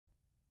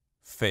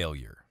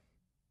Failure.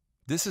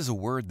 This is a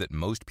word that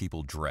most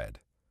people dread.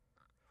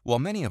 While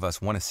many of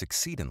us want to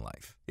succeed in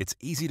life, it's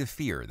easy to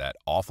fear that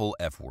awful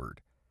F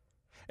word.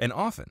 And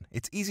often,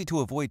 it's easy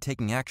to avoid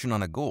taking action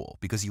on a goal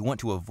because you want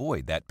to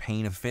avoid that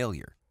pain of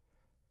failure.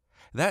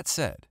 That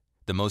said,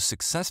 the most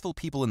successful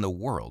people in the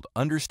world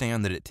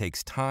understand that it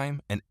takes time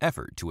and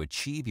effort to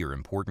achieve your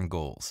important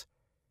goals.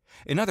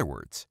 In other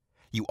words,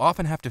 you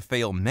often have to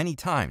fail many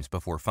times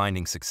before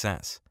finding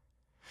success.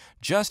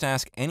 Just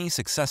ask any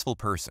successful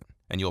person,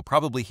 and you'll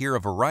probably hear a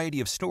variety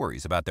of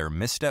stories about their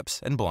missteps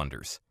and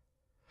blunders.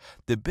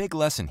 The big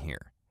lesson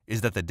here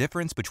is that the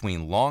difference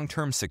between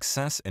long-term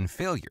success and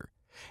failure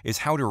is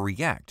how to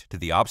react to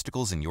the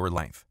obstacles in your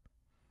life.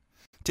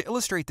 To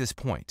illustrate this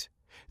point,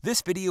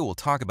 this video will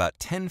talk about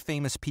 10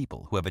 famous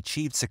people who have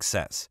achieved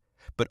success,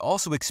 but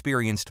also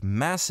experienced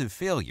massive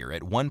failure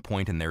at one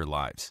point in their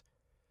lives.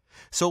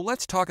 So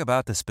let's talk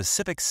about the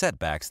specific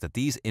setbacks that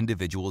these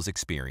individuals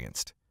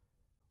experienced.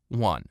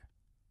 1.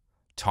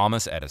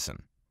 Thomas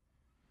Edison.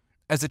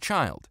 As a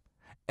child,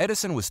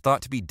 Edison was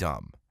thought to be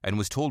dumb and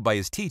was told by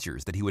his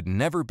teachers that he would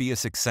never be a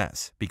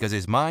success because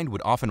his mind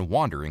would often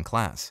wander in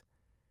class.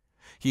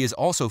 He is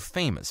also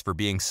famous for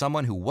being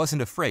someone who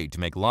wasn't afraid to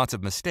make lots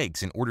of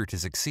mistakes in order to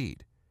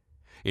succeed.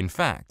 In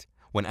fact,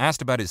 when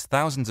asked about his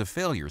thousands of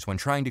failures when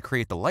trying to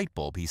create the light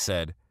bulb, he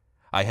said,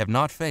 "I have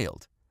not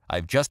failed.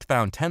 I've just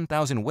found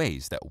 10,000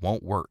 ways that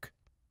won't work."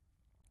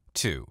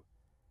 2.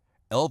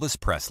 Elvis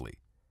Presley.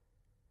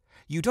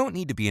 You don't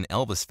need to be an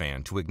Elvis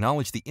fan to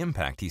acknowledge the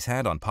impact he's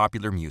had on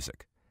popular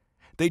music.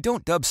 They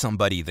don't dub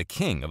somebody the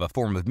king of a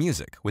form of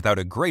music without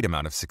a great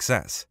amount of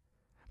success.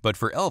 But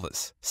for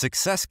Elvis,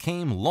 success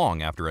came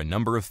long after a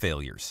number of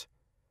failures.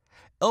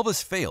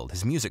 Elvis failed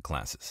his music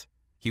classes.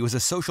 He was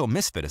a social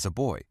misfit as a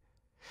boy,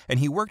 and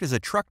he worked as a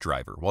truck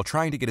driver while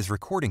trying to get his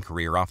recording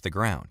career off the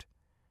ground.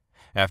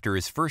 After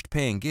his first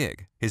paying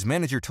gig, his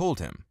manager told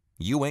him,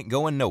 "You ain't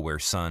going nowhere,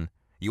 son.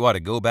 You ought to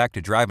go back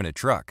to driving a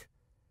truck."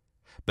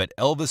 But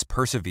Elvis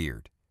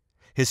persevered.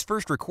 His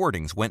first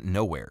recordings went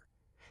nowhere.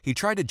 He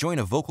tried to join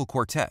a vocal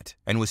quartet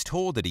and was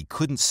told that he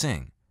couldn't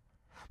sing.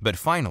 But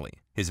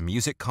finally, his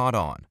music caught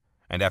on,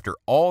 and after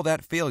all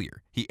that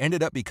failure, he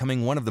ended up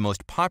becoming one of the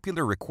most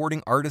popular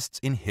recording artists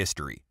in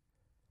history.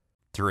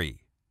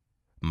 3.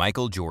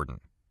 Michael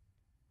Jordan.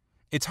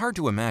 It's hard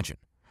to imagine,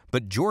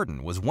 but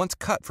Jordan was once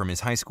cut from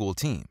his high school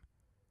team.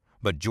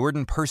 But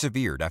Jordan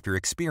persevered after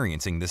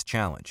experiencing this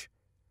challenge.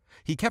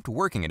 He kept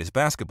working at his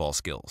basketball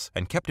skills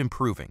and kept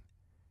improving.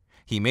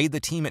 He made the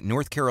team at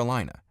North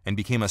Carolina and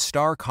became a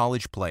star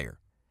college player.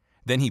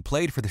 Then he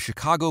played for the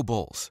Chicago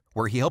Bulls,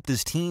 where he helped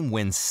his team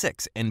win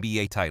 6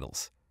 NBA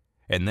titles.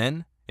 And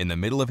then, in the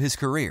middle of his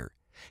career,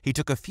 he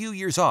took a few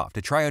years off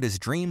to try out his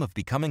dream of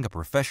becoming a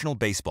professional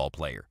baseball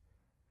player.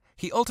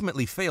 He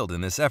ultimately failed in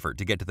this effort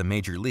to get to the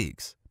major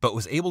leagues, but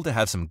was able to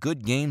have some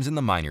good games in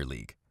the minor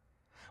league.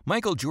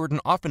 Michael Jordan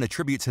often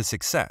attributes his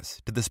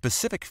success to the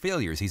specific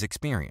failures he's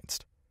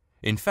experienced.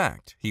 In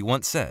fact, he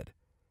once said,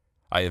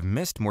 "I have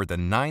missed more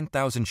than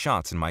 9,000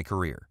 shots in my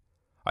career.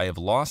 I have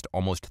lost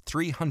almost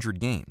 300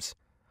 games.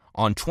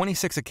 On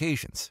 26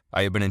 occasions,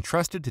 I have been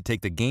entrusted to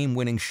take the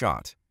game-winning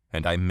shot,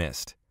 and I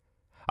missed.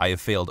 I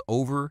have failed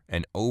over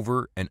and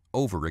over and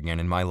over again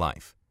in my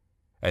life,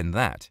 and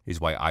that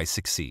is why I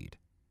succeed."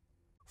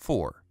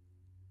 4.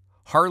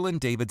 Harlan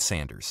David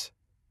Sanders.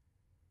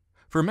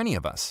 For many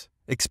of us,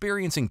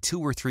 experiencing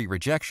 2 or 3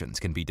 rejections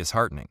can be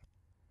disheartening.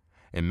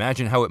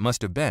 Imagine how it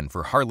must have been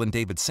for Harlan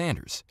David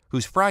Sanders,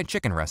 whose fried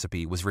chicken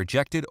recipe was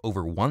rejected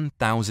over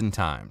 1,000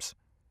 times.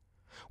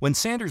 When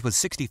Sanders was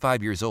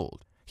 65 years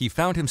old, he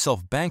found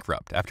himself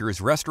bankrupt after his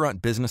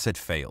restaurant business had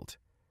failed.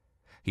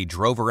 He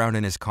drove around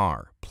in his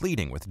car,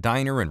 pleading with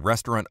diner and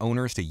restaurant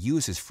owners to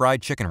use his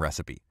fried chicken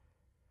recipe.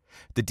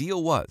 The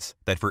deal was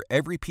that for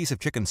every piece of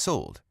chicken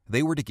sold,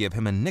 they were to give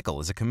him a nickel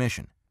as a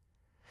commission.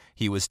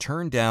 He was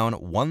turned down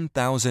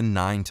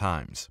 1,009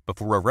 times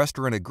before a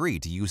restaurant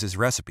agreed to use his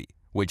recipe,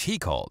 which he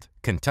called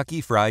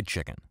Kentucky Fried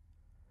Chicken.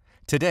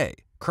 Today,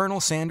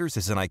 Colonel Sanders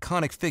is an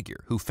iconic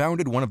figure who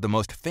founded one of the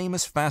most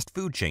famous fast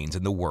food chains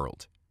in the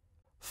world.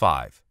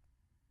 5.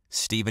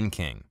 Stephen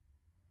King.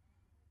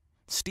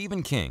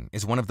 Stephen King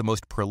is one of the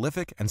most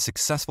prolific and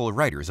successful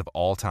writers of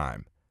all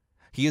time.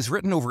 He has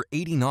written over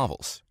 80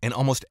 novels, and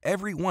almost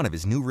every one of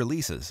his new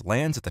releases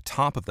lands at the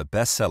top of the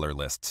bestseller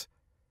lists.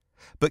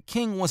 But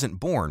King wasn't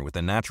born with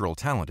a natural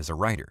talent as a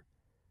writer.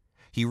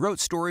 He wrote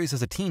stories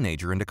as a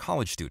teenager and a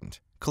college student,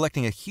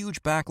 collecting a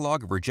huge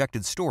backlog of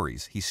rejected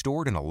stories he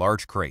stored in a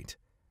large crate.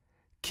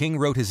 King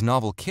wrote his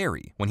novel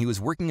Carrie when he was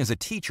working as a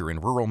teacher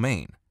in rural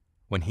Maine,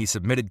 when he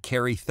submitted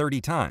Carrie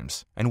 30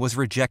 times and was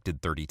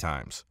rejected 30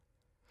 times.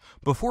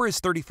 Before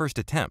his 31st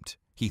attempt,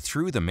 he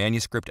threw the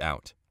manuscript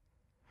out.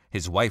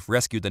 His wife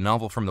rescued the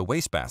novel from the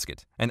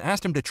wastebasket and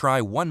asked him to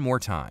try one more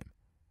time.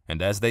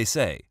 And as they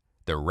say,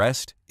 the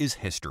rest is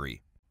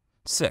history.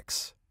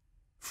 6.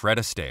 Fred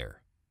Astaire.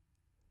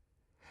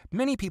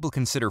 Many people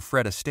consider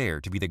Fred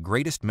Astaire to be the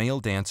greatest male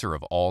dancer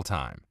of all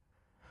time.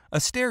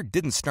 Astaire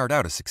didn't start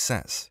out a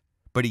success,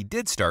 but he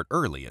did start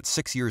early at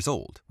 6 years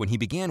old when he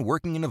began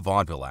working in a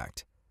vaudeville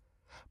act.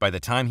 By the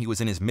time he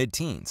was in his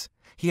mid-teens,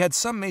 he had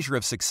some measure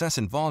of success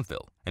in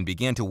vaudeville and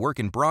began to work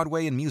in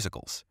Broadway and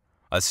musicals.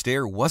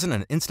 Astaire wasn't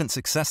an instant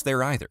success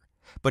there either,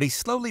 but he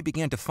slowly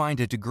began to find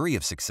a degree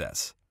of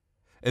success.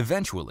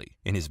 Eventually,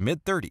 in his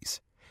mid-30s,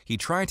 he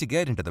tried to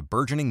get into the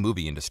burgeoning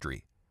movie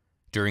industry.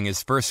 During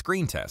his first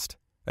screen test,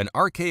 an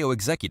RKO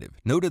executive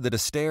noted that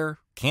Astaire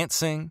can't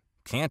sing,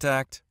 can't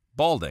act,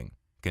 balding,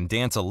 can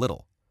dance a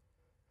little.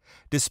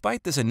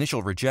 Despite this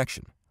initial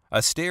rejection,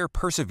 Astaire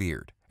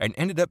persevered and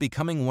ended up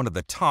becoming one of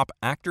the top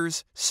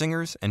actors,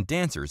 singers, and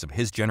dancers of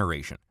his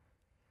generation.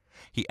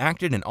 He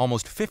acted in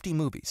almost 50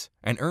 movies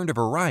and earned a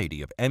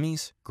variety of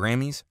Emmys,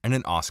 Grammys, and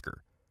an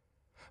Oscar.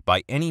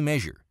 By any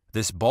measure,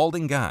 this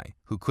balding guy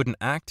who couldn't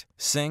act,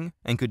 sing,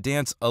 and could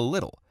dance a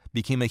little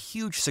became a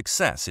huge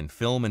success in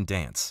film and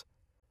dance.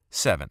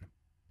 7.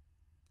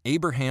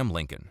 Abraham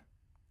Lincoln.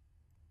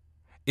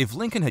 If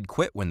Lincoln had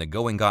quit when the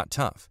going got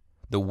tough,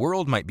 the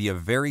world might be a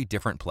very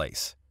different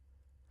place.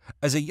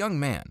 As a young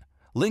man,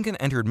 Lincoln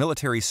entered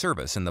military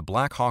service in the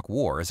Black Hawk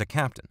War as a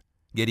captain,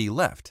 yet he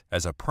left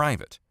as a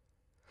private.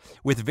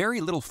 With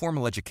very little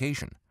formal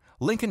education,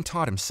 Lincoln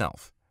taught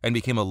himself and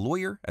became a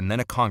lawyer and then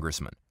a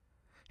congressman.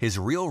 His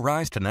real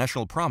rise to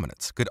national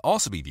prominence could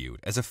also be viewed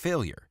as a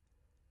failure.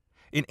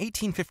 In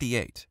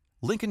 1858,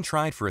 Lincoln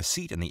tried for a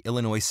seat in the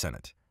Illinois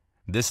Senate.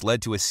 This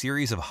led to a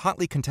series of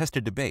hotly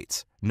contested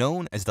debates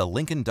known as the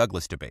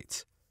Lincoln-Douglas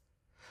debates.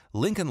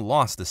 Lincoln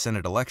lost the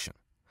Senate election,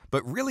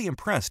 but really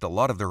impressed a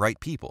lot of the right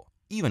people,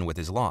 even with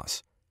his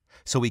loss.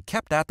 So he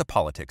kept at the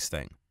politics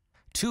thing.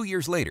 2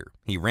 years later,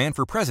 he ran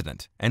for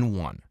president and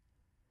won.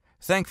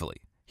 Thankfully,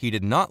 he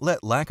did not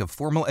let lack of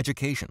formal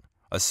education,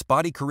 a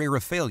spotty career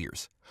of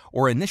failures,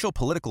 or initial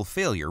political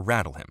failure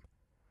rattle him.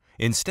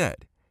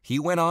 Instead, he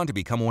went on to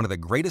become one of the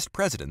greatest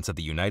presidents of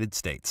the United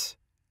States.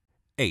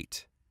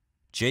 8.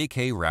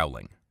 J.K.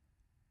 Rowling.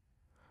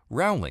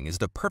 Rowling is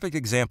the perfect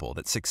example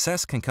that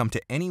success can come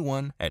to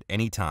anyone at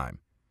any time.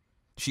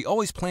 She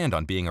always planned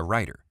on being a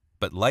writer,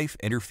 but life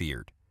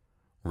interfered.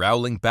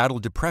 Rowling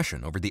battled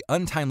depression over the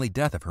untimely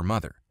death of her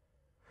mother.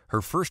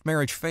 Her first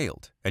marriage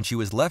failed, and she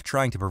was left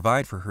trying to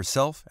provide for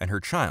herself and her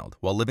child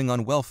while living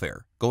on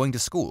welfare, going to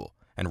school,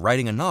 and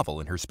writing a novel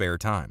in her spare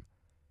time.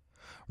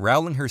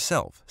 Rowling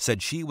herself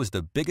said she was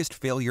the biggest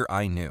failure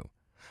I knew,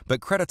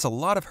 but credits a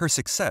lot of her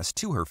success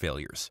to her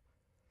failures.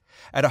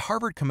 At a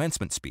Harvard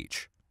commencement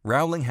speech,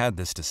 Rowling had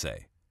this to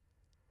say: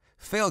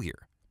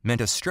 "Failure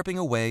meant a stripping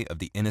away of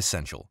the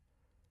inessential.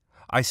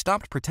 I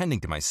stopped pretending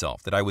to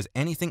myself that I was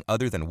anything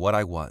other than what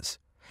I was,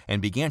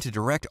 and began to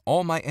direct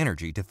all my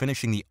energy to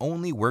finishing the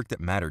only work that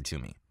mattered to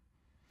me.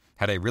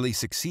 Had I really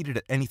succeeded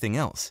at anything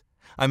else,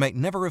 I might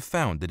never have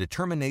found the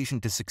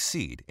determination to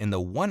succeed in the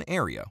one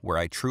area where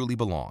I truly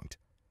belonged.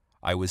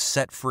 I was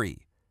set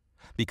free,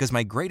 because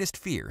my greatest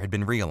fear had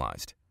been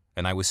realized,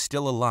 and I was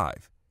still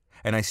alive,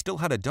 and I still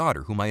had a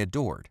daughter whom I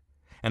adored,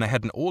 and I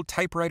had an old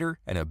typewriter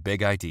and a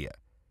big idea.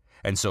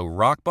 And so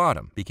rock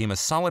bottom became a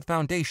solid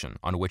foundation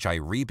on which I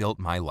rebuilt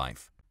my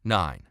life."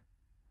 9.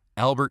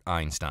 Albert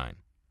Einstein.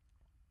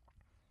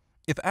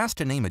 If asked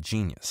to name a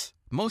genius,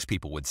 most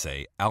people would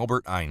say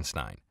Albert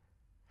Einstein.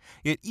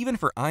 Yet even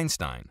for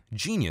Einstein,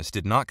 genius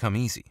did not come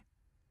easy.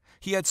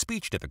 He had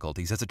speech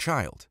difficulties as a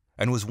child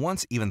and was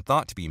once even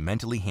thought to be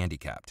mentally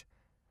handicapped.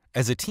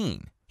 As a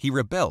teen, he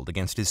rebelled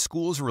against his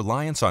school's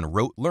reliance on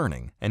rote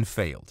learning and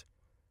failed.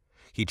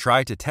 He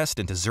tried to test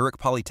into Zurich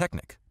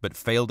Polytechnic, but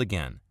failed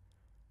again.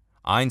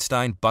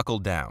 Einstein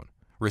buckled down,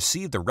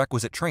 received the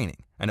requisite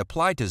training, and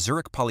applied to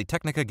Zurich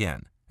Polytechnic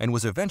again, and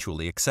was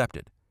eventually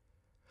accepted.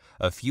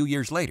 A few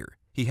years later,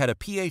 he had a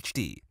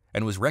PhD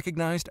and was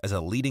recognized as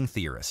a leading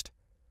theorist.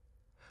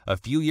 A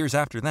few years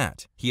after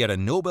that, he had a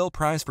Nobel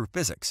Prize for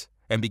Physics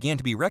and began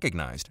to be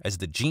recognized as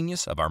the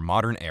genius of our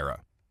modern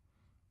era.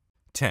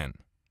 10.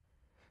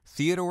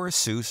 Theodore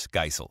Seuss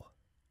Geisel.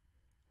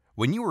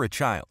 When you were a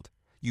child,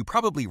 you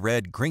probably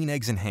read Green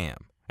Eggs and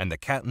Ham and The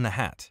Cat in the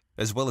Hat,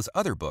 as well as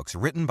other books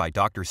written by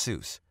Dr.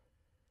 Seuss.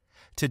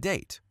 To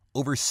date,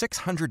 over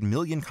 600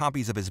 million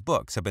copies of his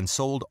books have been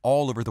sold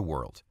all over the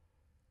world.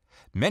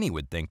 Many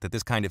would think that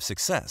this kind of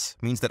success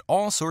means that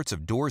all sorts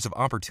of doors of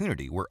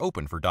opportunity were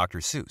open for Dr.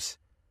 Seuss.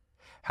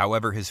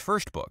 However, his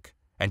first book,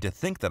 And to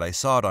Think That I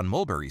Saw It on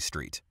Mulberry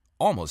Street,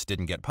 almost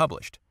didn't get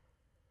published.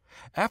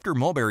 After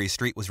Mulberry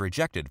Street was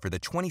rejected for the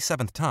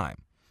 27th time,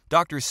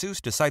 Dr.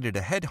 Seuss decided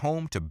to head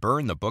home to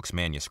burn the book's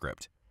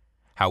manuscript.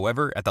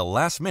 However, at the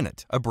last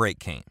minute, a break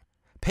came,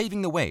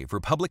 paving the way for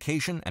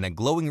publication and a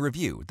glowing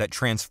review that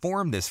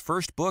transformed this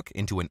first book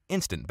into an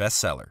instant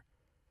bestseller.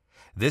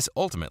 This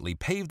ultimately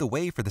paved the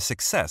way for the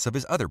success of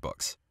his other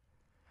books.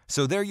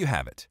 So there you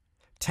have it,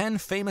 10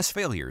 famous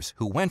failures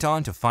who went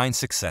on to find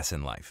success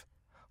in life.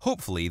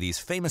 Hopefully, these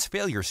famous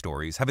failure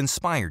stories have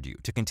inspired you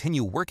to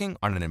continue working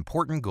on an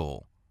important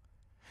goal.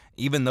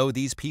 Even though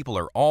these people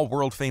are all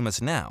world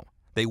famous now,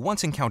 they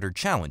once encountered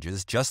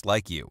challenges just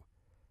like you.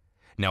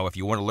 Now, if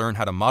you want to learn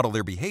how to model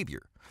their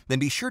behavior, then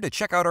be sure to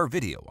check out our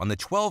video on the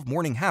 12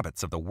 morning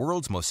habits of the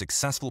world's most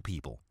successful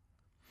people.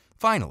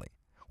 Finally,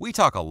 we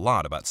talk a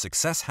lot about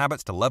success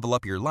habits to level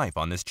up your life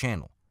on this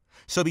channel,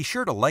 so be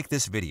sure to like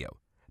this video,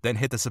 Then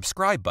hit the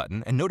subscribe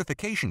button and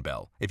notification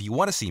bell if you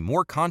want to see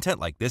more content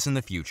like this in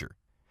the future.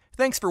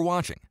 Thanks for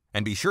watching,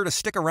 and be sure to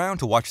stick around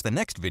to watch the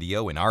next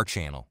video in our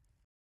channel.